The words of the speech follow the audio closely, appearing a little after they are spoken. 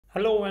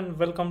Hello and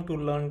welcome to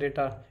Learn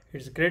Data.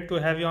 It's great to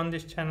have you on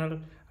this channel.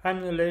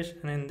 I'm Nilesh,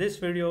 and in this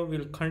video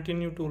we'll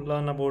continue to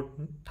learn about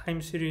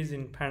time series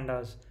in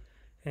Pandas.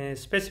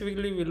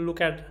 Specifically, we'll look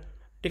at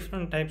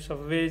different types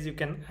of ways you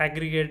can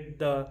aggregate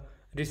the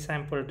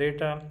resampled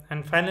data,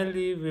 and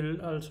finally we'll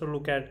also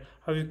look at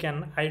how you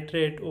can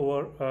iterate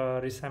over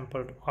a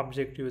resampled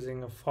object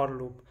using a for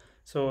loop.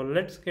 So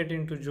let's get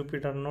into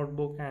Jupyter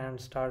Notebook and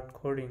start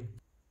coding.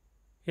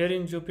 Here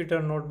in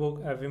Jupyter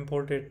Notebook, I've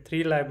imported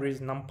three libraries: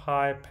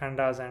 NumPy,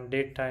 Pandas, and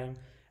DateTime.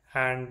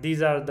 And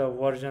these are the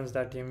versions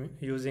that I'm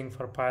using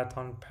for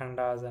Python,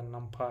 Pandas, and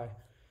NumPy.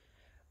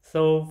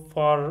 So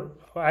for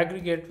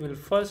aggregate, we'll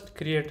first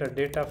create a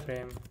data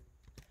frame.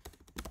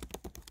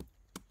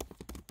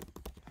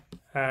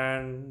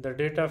 And the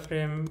data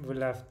frame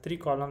will have three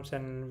columns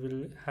and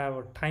will have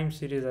a time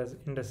series as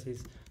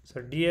indices.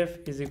 So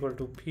df is equal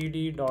to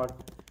pd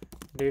dot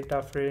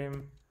data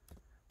frame,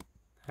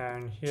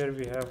 and here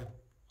we have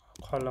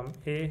column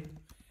A,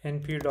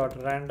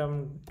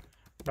 np.random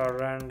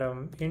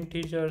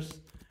integers,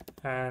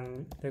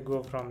 and they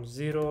go from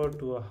 0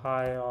 to a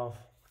high of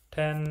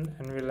 10,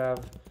 and we'll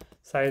have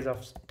size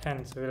of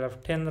 10, so we'll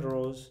have 10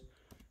 rows.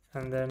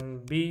 And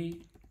then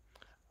B,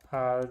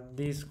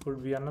 these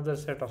could be another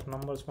set of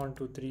numbers 1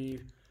 2 3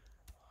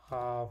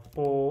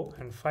 4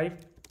 and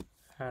 5,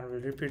 and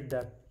we'll repeat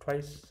that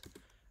twice.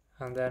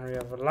 And then we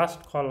have a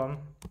last column.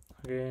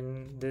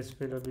 Again, this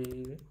will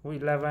be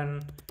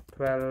 11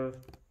 12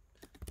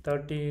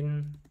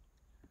 13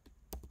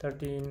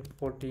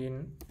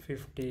 14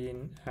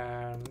 15,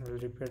 and we'll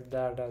repeat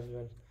that as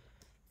well.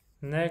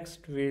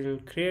 Next, we'll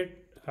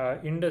create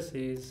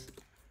indices.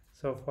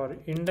 So for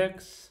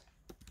index,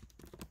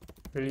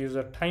 we'll use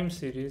a time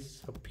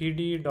series. So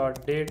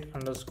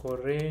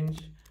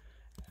pd.date_range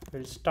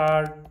will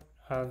start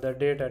the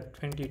date at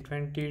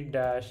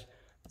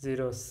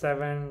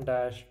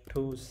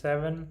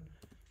 2020-07-27,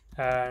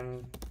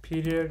 and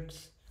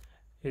periods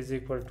is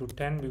equal to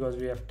 10 because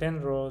we have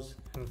 10 rows,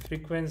 and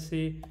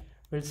frequency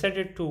we'll set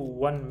it to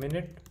 1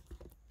 minute.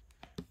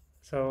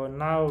 So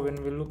now when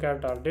we look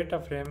at our data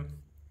frame,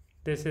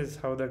 this is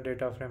how the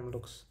data frame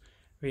looks.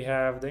 We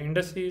have the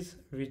indices,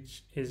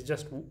 which is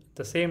just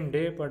the same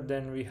day, but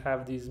then we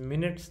have these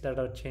minutes that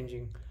are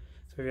changing.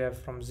 So we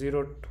have from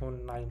 0 to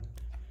 9.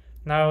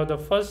 Now the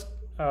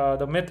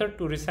method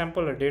to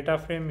resample a data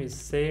frame is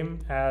same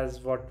as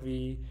what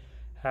we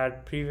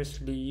had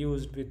previously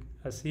used with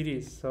a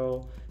series.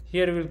 So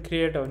here we'll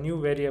create a new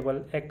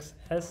variable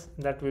xs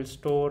that will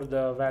store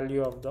the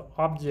value of the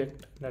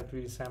object that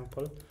we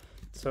sample.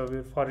 So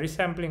for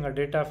resampling a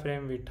data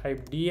frame, we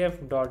type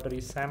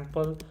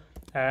df.resample,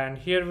 and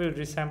here we'll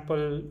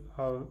resample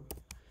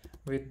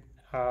with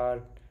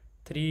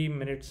 3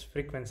 minutes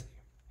frequency.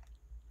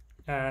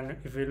 And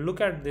if we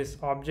look at this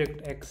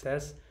object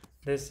xs,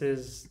 this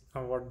is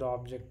what the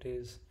object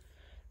is.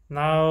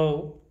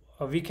 Now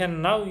we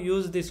can now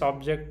use this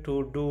object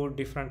to do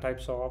different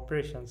types of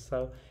operations.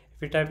 So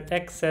if we type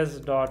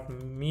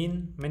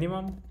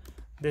xs.minimum,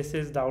 this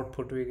is the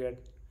output we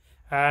get.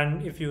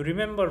 And if you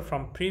remember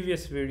from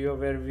previous video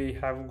where we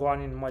have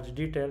gone in much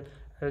detail,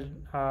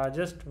 I'll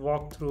just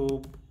walk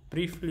through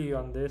briefly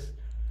on this.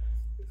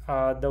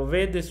 The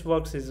way this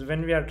works is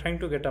when we are trying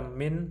to get a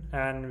min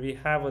and we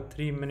have a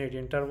 3-minute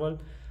interval,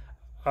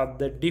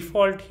 the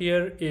default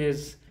here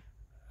is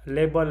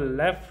label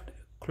left,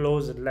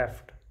 close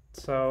left.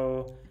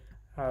 So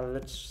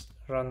let's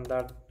run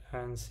that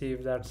and see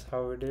if that's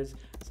how it is.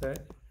 So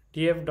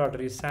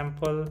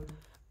df.resample,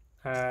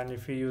 and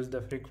if we use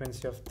the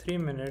frequency of 3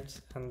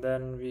 minutes, and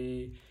then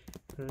we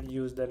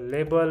use the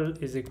label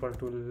is equal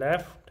to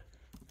left,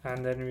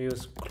 and then we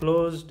use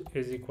closed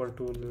is equal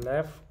to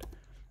left,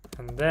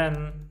 and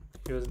then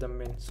use the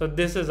min. So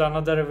this is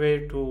another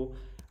way to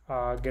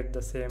get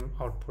the same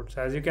output.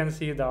 So as you can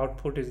see, the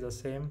output is the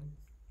same.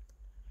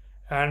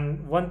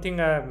 And one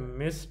thing I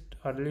missed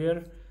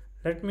earlier,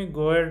 let me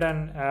go ahead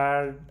and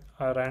add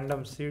a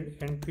random seed,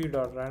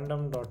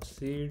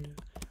 np.random.seed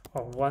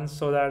of 1,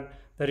 so that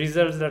the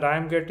results that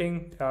I'm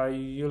getting,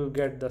 you'll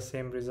get the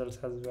same results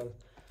as well.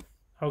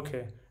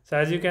 Okay, so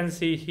as you can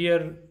see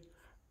here,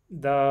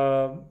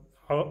 the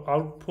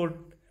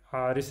output,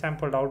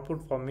 resampled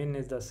output for min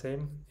is the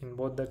same in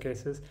both the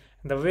cases.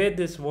 And the way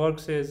this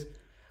works is,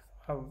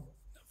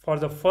 for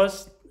the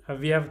first,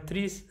 we have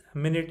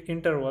 3-minute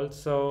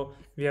intervals. So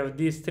we have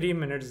these 3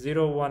 minutes,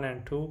 0, 1,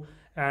 and 2.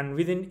 And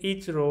within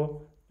each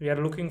row, we are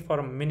looking for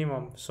a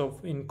minimum. So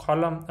in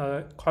column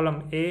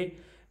A,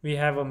 we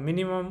have a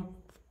minimum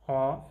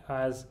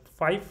as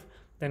 5.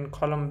 Then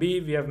column B,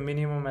 we have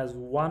minimum as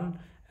 1.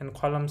 And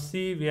column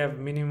C, we have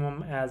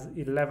minimum as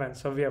 11.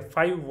 So we have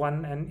 5,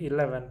 1, and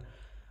 11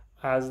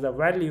 as the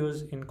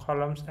values in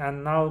columns.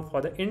 And now for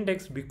the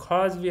index,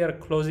 because we are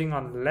closing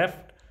on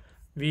left,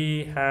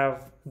 we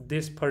have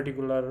this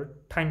particular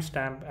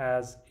timestamp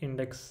as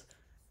index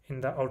in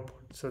the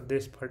output. So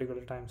this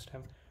particular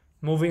timestamp.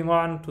 Moving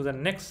on to the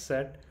next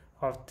set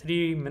of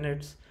 3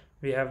 minutes,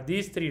 we have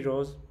these 3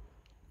 rows.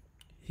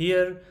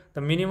 Here the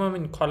minimum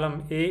in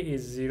column A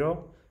is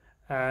 0,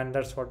 and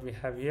that's what we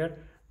have here.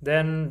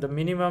 Then the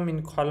minimum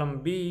in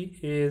column B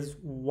is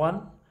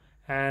 1,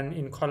 and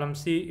in column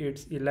C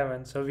it's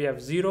 11. So we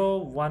have 0,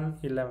 1,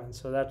 11.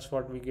 So that's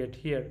what we get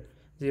here,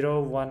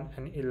 0, 1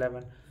 and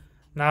 11.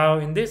 Now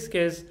in this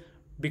case,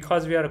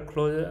 because we are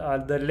close,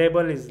 the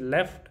label is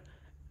left.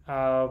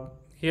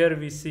 Here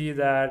we see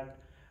that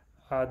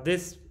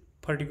this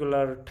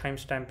particular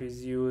timestamp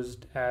is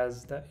used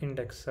as the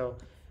index. So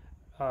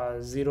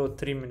 0,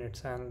 3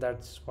 minutes, and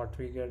that's what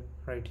we get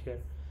right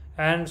here,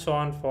 and so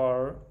on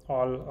for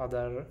all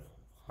other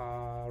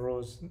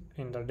rows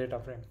in the data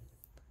frame.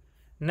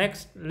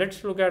 Next,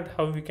 let's look at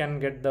how we can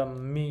get the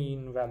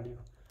mean value.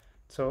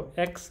 So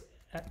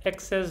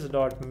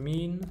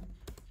xs.mean,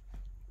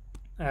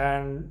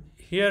 and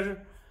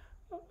here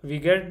we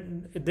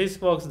get, this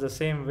works the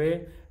same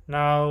way.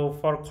 Now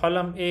for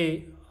column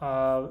A,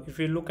 if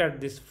you look at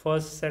this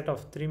first set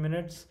of 3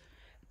 minutes,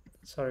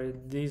 sorry,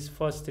 these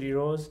first 3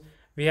 rows,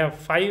 we have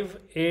 5,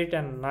 8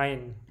 and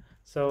 9.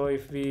 So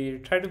if we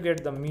try to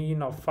get the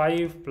mean of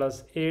 5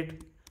 plus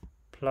 8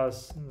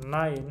 plus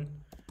 9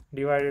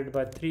 divided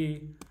by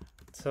 3,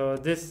 so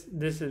this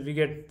is, we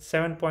get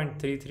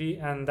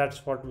 7.33, and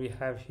that's what we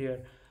have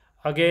here.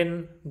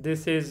 Again,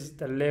 this is,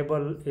 the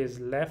label is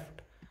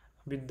left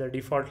with the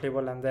default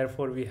label, and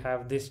therefore we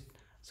have this,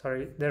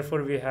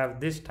 therefore we have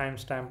this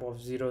timestamp of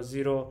 0,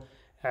 0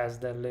 as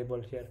the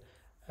label here.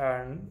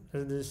 And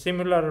in the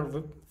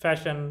similar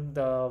fashion,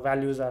 the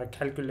values are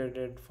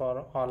calculated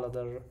for all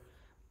other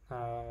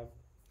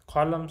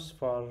columns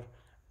for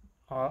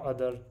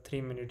other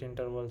 3-minute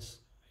intervals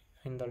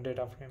in the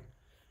data frame.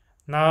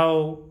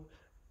 Now,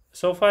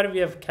 so far we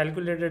have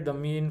calculated the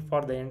mean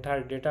for the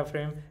entire data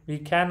frame. We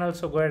can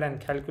also go ahead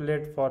and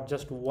calculate for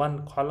just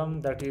one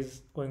column, that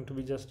is going to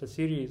be just a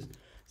series.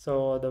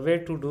 So the way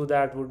to do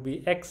that would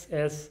be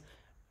xs,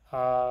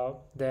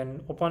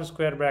 then open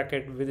square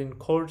bracket, within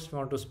quotes we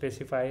want to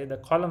specify the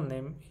column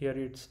name, here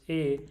it's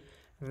A.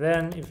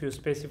 Then if you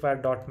specify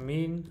dot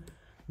mean,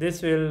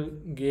 this will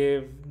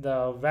give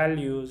the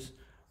values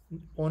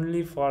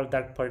only for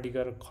that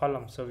particular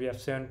column. So we have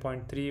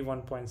 7.3,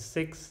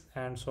 1.6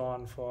 and so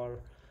on for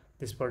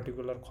this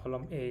particular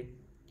column A.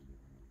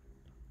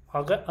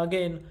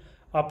 Again,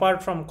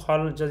 apart from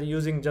column, just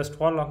using just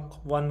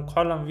one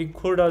column, we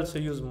could also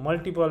use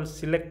multiple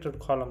selected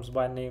columns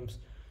by names.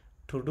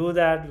 To do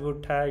that, we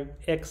would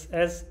type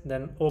xs,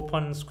 then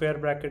open square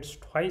brackets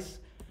twice,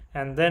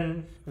 and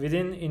then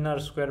within inner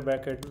square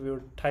bracket we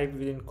would type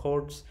within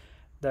quotes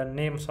the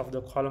names of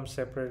the columns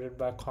separated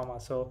by comma.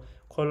 So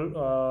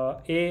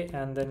A,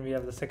 and then we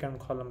have the second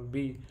column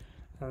B,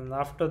 and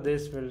after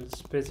this we'll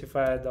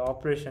specify the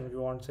operation we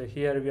want. So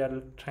here we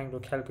are trying to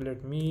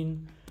calculate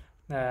mean,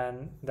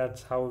 and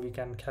that's how we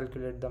can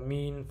calculate the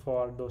mean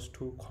for those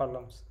two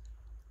columns.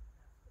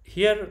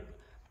 Here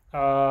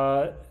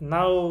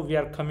now we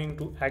are coming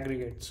to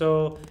aggregate.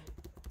 So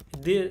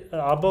the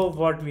above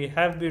what we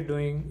have been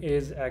doing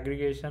is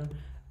aggregation.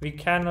 We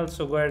can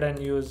also go ahead and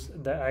use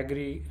the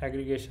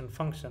aggregation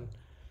function.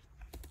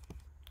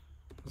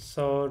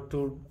 So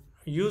to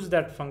use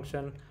that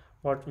function,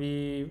 what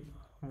we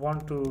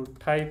want to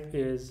type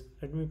is,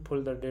 let me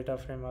pull the data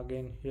frame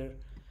again here.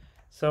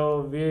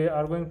 So we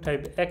are going to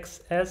type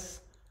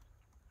xs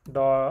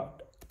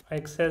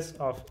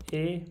of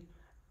A,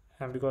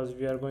 and because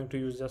we are going to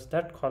use just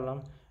that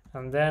column,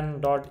 and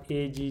then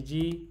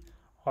 .agg,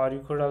 or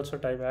you could also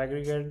type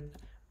aggregate,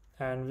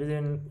 and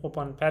within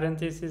open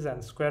parentheses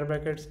and square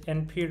brackets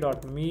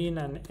np.mean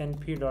and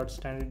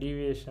np.standard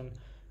deviation.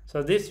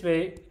 So this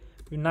way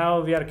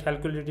now we are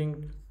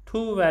calculating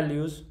two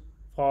values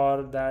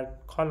for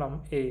that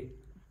column A.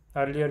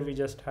 Earlier we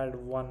just had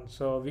one,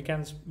 so we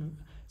can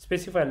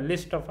specify a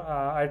list of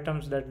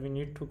items that we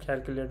need to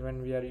calculate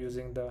when we are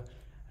using the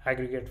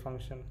aggregate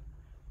function.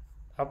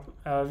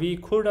 We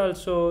could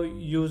also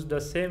use the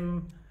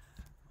same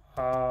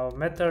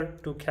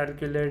method to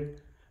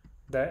calculate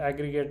the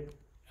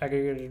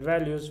aggregated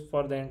values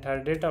for the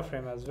entire data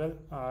frame as well,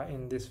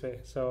 in this way.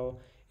 So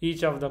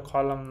each of the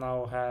column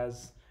now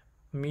has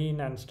mean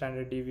and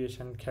standard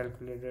deviation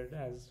calculated,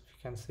 as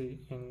we can see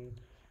in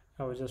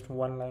just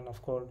one line of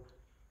code.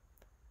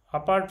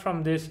 Apart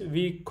from this,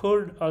 we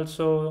could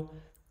also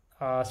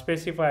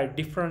specify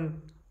different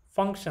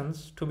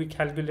functions to be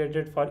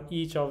calculated for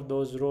each of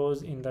those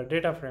rows in the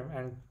data frame,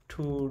 and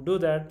to do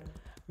that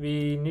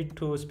we need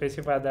to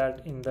specify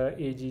that in the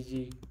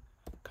agg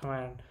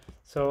command.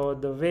 So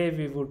the way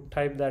we would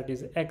type that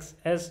is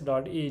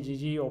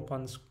xs.agg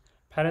opens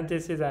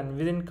parentheses, and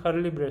within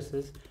curly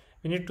braces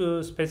we need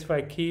to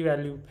specify key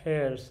value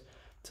pairs.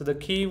 So the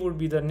key would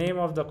be the name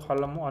of the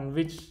column on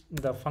which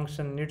the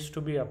function needs to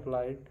be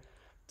applied.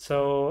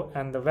 So,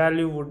 and the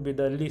value would be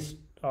the list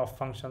of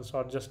functions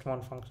or just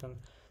one function.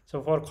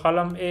 So for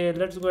column A,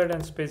 let's go ahead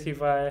and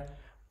specify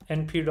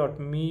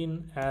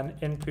np.mean and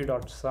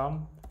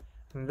np.sum.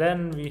 And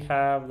then we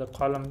have the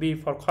column B.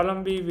 For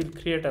column B, we'll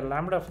create a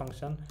lambda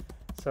function.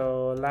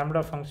 So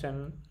lambda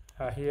function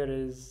here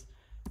is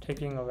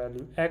taking a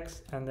value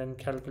x and then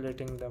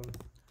calculating the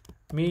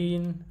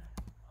mean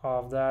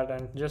of that,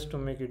 and just to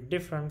make it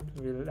different,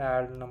 we'll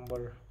add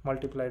number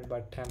multiplied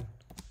by 10.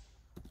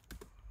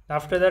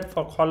 After that,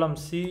 for column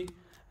C,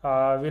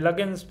 we'll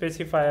again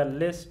specify a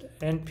list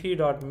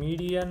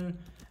np.median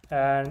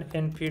and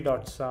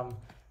np.sum.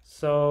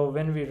 So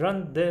when we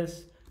run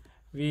this,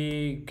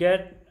 we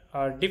get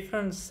a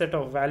different set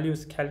of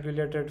values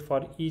calculated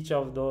for each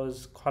of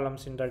those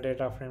columns in the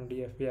data frame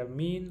df. We have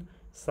mean,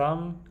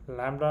 sum,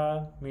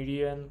 lambda,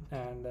 median,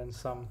 and then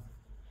sum.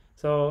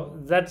 So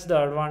that's the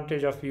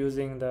advantage of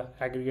using the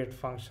aggregate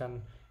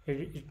function.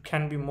 It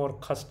can be more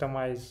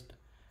customized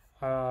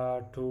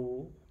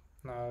to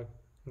the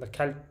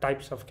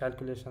types of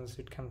calculations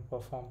it can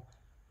perform.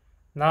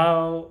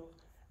 Now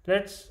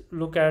let's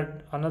look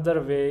at another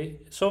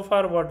way. So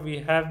far what we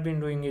have been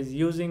doing is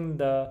using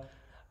the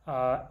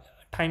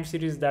time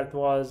series that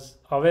was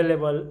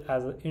available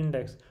as an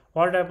index.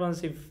 What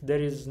happens if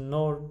there is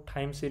no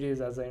time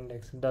series as an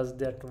index? Does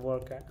that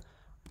work?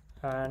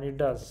 And it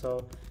does.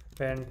 So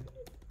when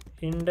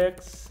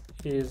index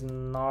is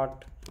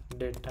not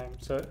date time,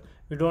 so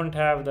we don't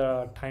have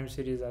the time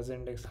series as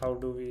index, how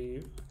do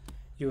we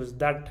use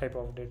that type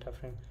of data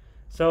frame?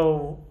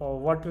 So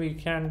what we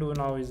can do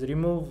now is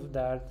remove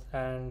that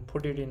and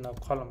put it in a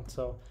column.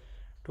 So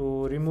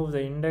to remove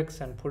the index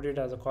and put it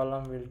as a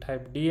column, we'll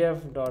type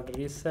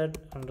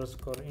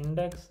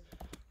df.reset_index.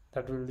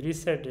 that will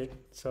reset it.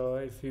 So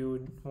if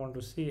you want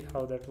to see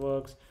how that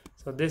works,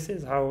 so this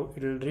is how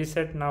it will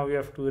reset. Now we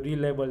have to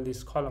relabel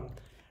this column.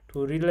 To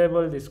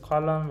relabel this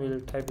column,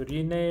 we'll type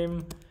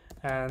rename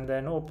and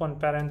then open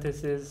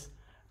parenthesis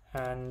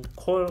and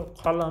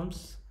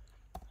columns.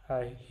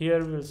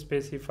 Here we'll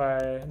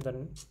specify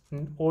the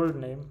old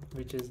name,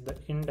 which is the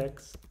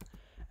index,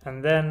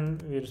 and then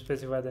we'll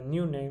specify the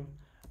new name,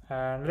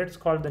 and let's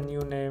call the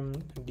new name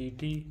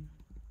dt.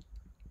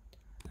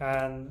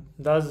 And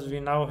thus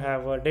we now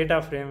have a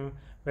data frame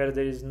where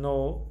there is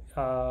no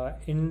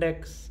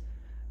index,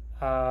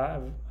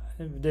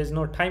 there's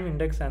no time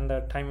index, and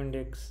the time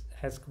index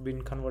has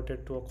been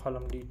converted to a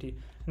column dt,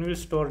 and we'll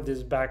store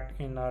this back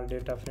in our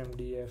data frame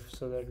df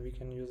so that we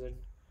can use it.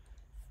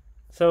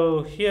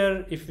 So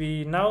here, if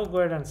we now go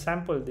ahead and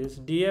sample this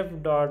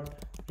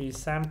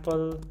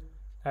df.resample,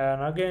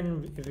 and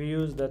again if we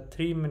use the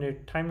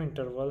 3-minute time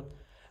interval,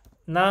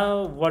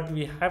 now what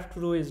we have to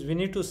do is we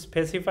need to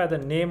specify the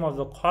name of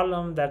the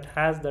column that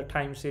has the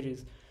time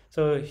series.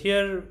 So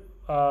here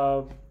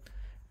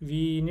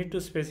we need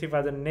to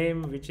specify the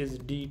name, which is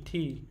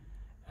dt,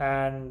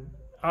 and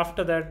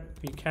after that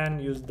we can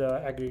use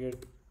the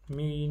aggregate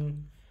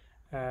mean,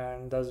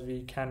 and thus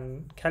we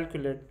can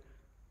calculate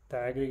the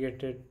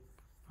aggregated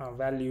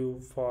value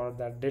for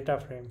that data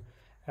frame.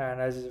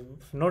 And as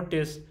you've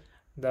noticed,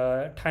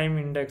 the time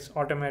index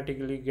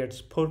automatically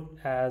gets put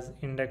as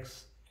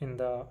index in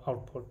the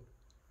output.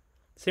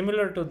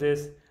 Similar to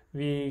this,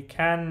 we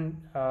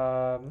can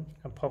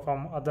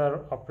perform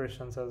other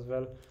operations as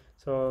well.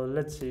 So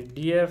let's see,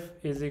 df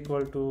is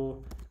equal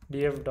to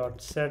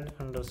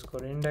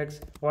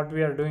df.set_index. What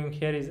we are doing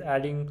here is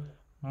adding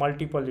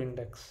multiple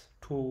index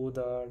to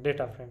the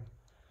data frame.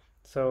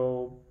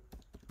 So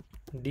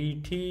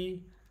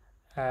dt,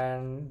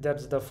 and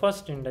that's the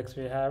first index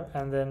we have,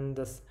 and then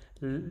this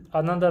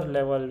another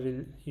level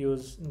will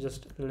use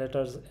just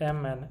letters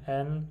m and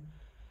n,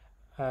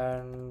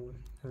 and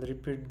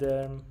repeat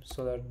them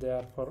so that they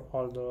are for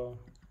all the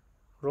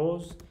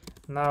rows.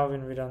 Now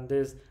when we run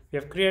this, we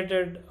have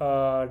created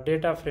a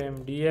data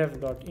frame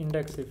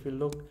df.index. If you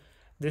look,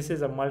 this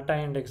is a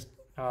multi-index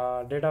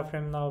data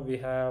frame. Now we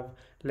have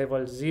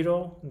level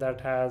 0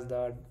 that has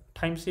the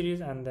time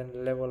series, and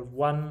then level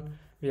 1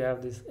 we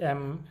have this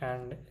m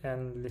and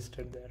n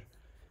listed there.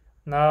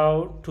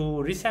 Now to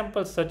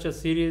resample such a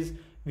series,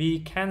 we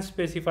can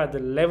specify the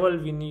level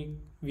we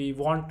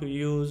want to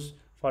use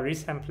for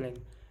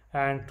resampling,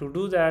 and to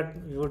do that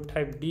we would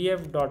type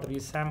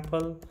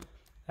df.resample,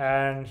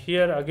 and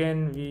here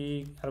again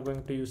we are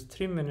going to use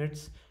 3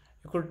 minutes.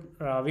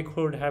 We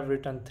could have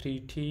written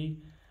 3t.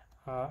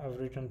 I've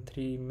written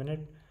 3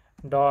 minute,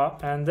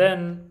 and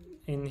then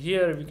in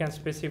here we can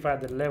specify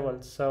the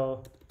level.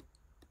 So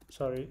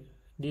sorry,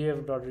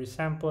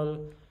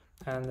 df.resample,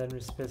 and then we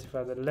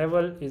specify the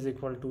level is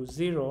equal to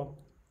 0,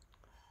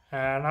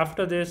 and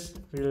after this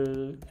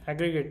we'll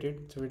aggregate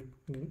it. So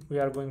we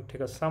are going to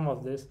take a sum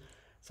of this.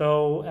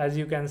 So as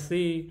you can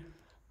see,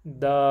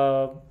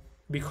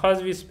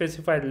 because we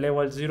specified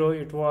level 0,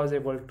 it was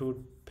able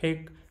to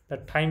pick the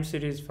time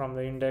series from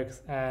the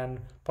index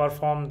and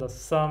perform the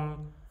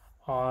sum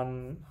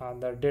on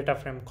the data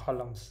frame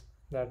columns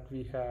that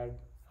we had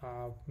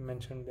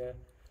mentioned there.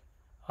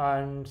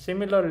 And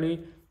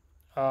similarly,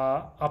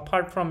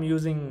 apart from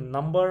using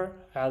number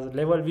as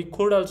level, we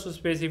could also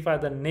specify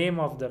the name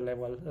of the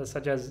level,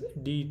 such as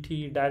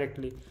dt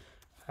directly,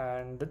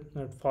 and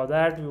for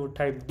that we would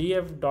type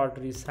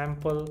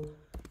df.resample,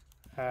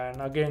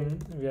 and again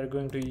we are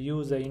going to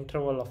use an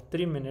interval of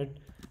 3 minutes,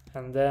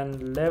 and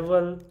then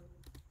level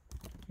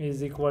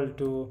is equal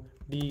to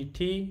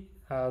dt,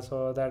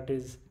 so that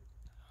is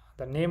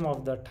the name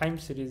of the time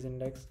series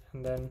index,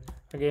 and then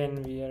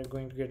again we are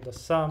going to get the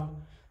sum.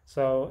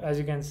 So as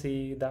you can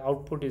see, the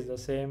output is the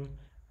same,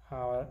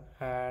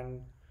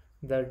 and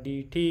the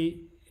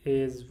dt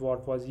is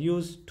what was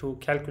used to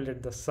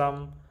calculate the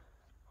sum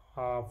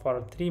for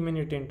a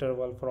 3-minute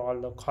interval for all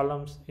the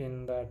columns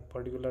in that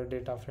particular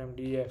data frame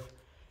df.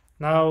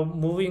 Now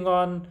moving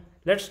on,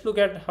 let's look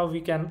at how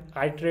we can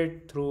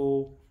iterate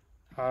through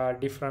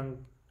different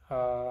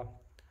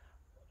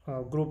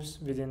groups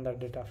within the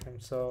data frame.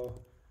 So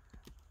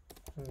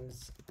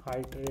let's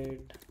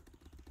iterate.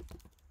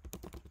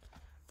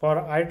 For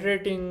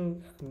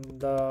iterating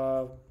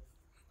the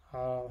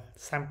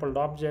sampled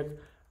object,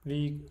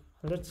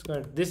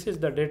 this is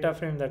the data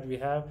frame that we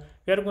have.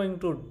 We are going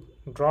to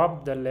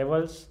drop the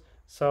levels,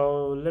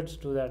 so let's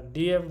do that.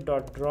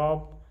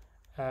 df.drop,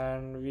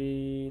 and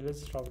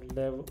let's drop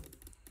level,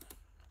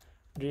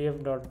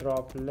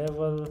 df.drop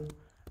level,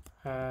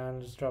 and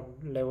let's drop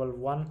level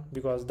 1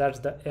 because that's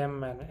the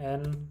m and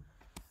n.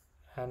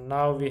 And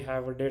now we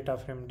have a data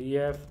frame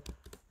df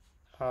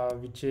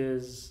which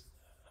is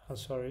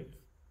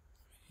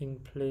in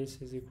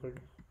place is equal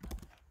to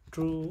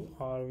true,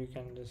 or we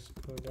can just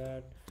do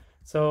that.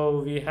 So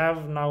we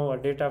have now a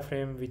data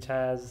frame which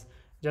has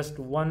just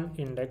one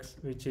index,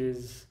 which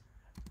is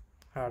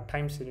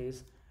time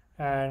series,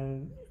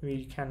 and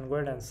we can go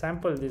ahead and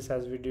sample this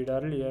as we did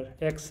earlier.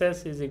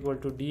 Xs is equal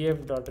to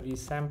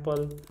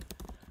df.resample,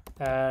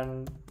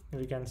 and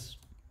we can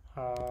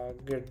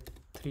get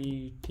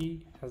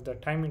 3t as the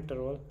time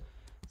interval.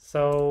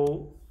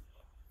 So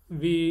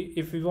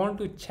if we want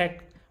to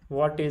check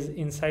what is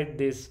inside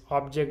this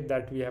object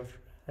that we have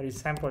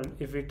resampled,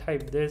 if we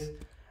type this,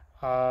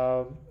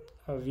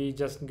 we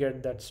just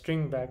get that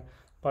string back.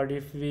 But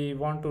if we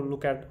want to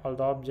look at all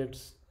the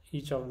objects,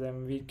 each of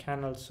them, we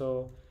can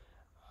also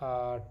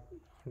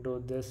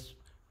do this,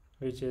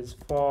 which is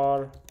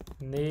for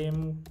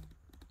name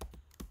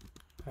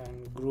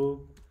and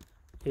group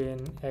in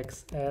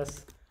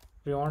xs.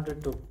 We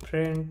wanted to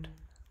print,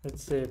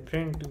 let's say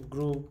print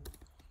group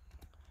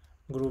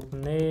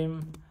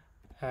name,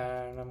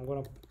 and I'm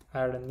gonna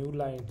add a new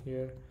line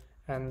here,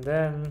 and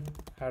then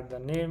add the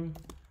name.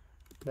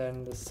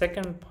 Then the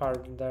second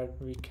part that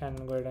we can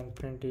go ahead and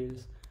print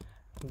is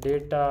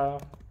data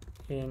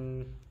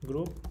in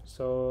group.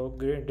 So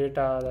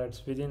data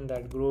that's within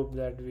that group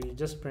that we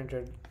just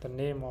printed the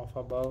name of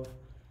above,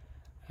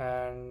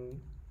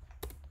 and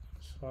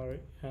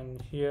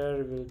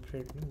here we'll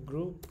print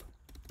group,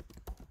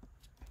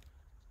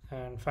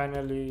 and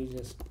finally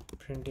just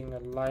printing a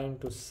line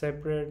to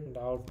separate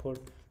the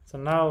output. So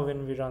now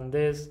when we run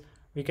this,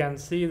 we can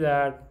see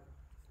that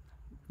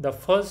the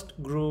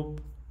first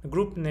group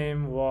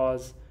name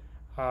was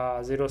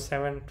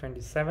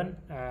 0727,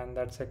 and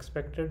that's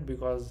expected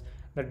because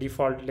the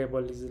default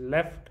label is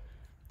left,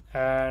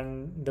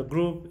 and the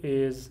group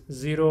is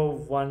 0,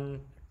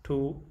 1,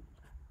 2,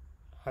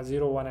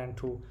 0, 1 and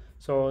 2.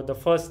 So the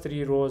first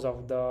 3 rows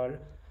of the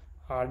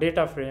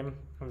data frame,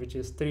 which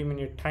is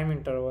 3-minute time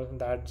interval,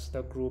 that's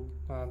the group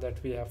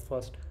that we have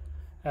first,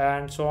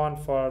 and so on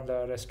for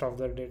the rest of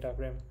the data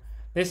frame.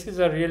 This is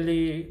a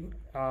really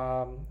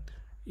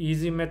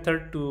easy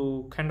method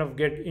to kind of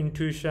get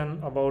intuition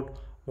about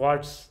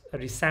what's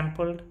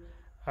resampled,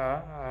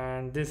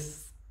 and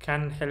this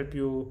can help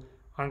you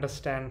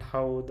understand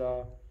how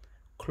the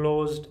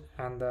closed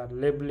and the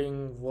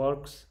labeling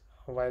works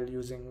while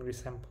using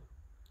resample.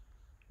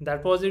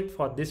 That was it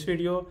for this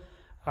video.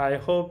 I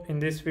hope in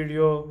this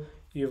video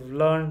you've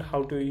learned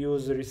how to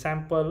use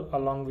resample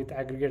along with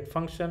aggregate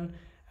function,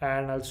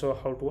 and also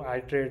how to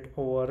iterate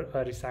over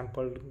a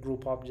resampled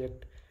group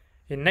object.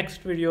 In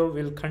next video,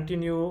 we'll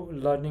continue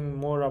learning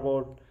more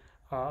about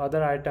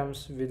other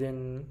items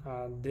within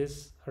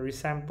this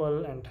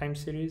resample and time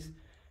series.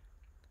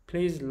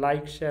 Please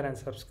like, share and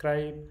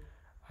subscribe.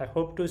 I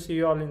hope to see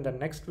you all in the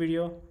next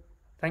video.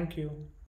 Thank you.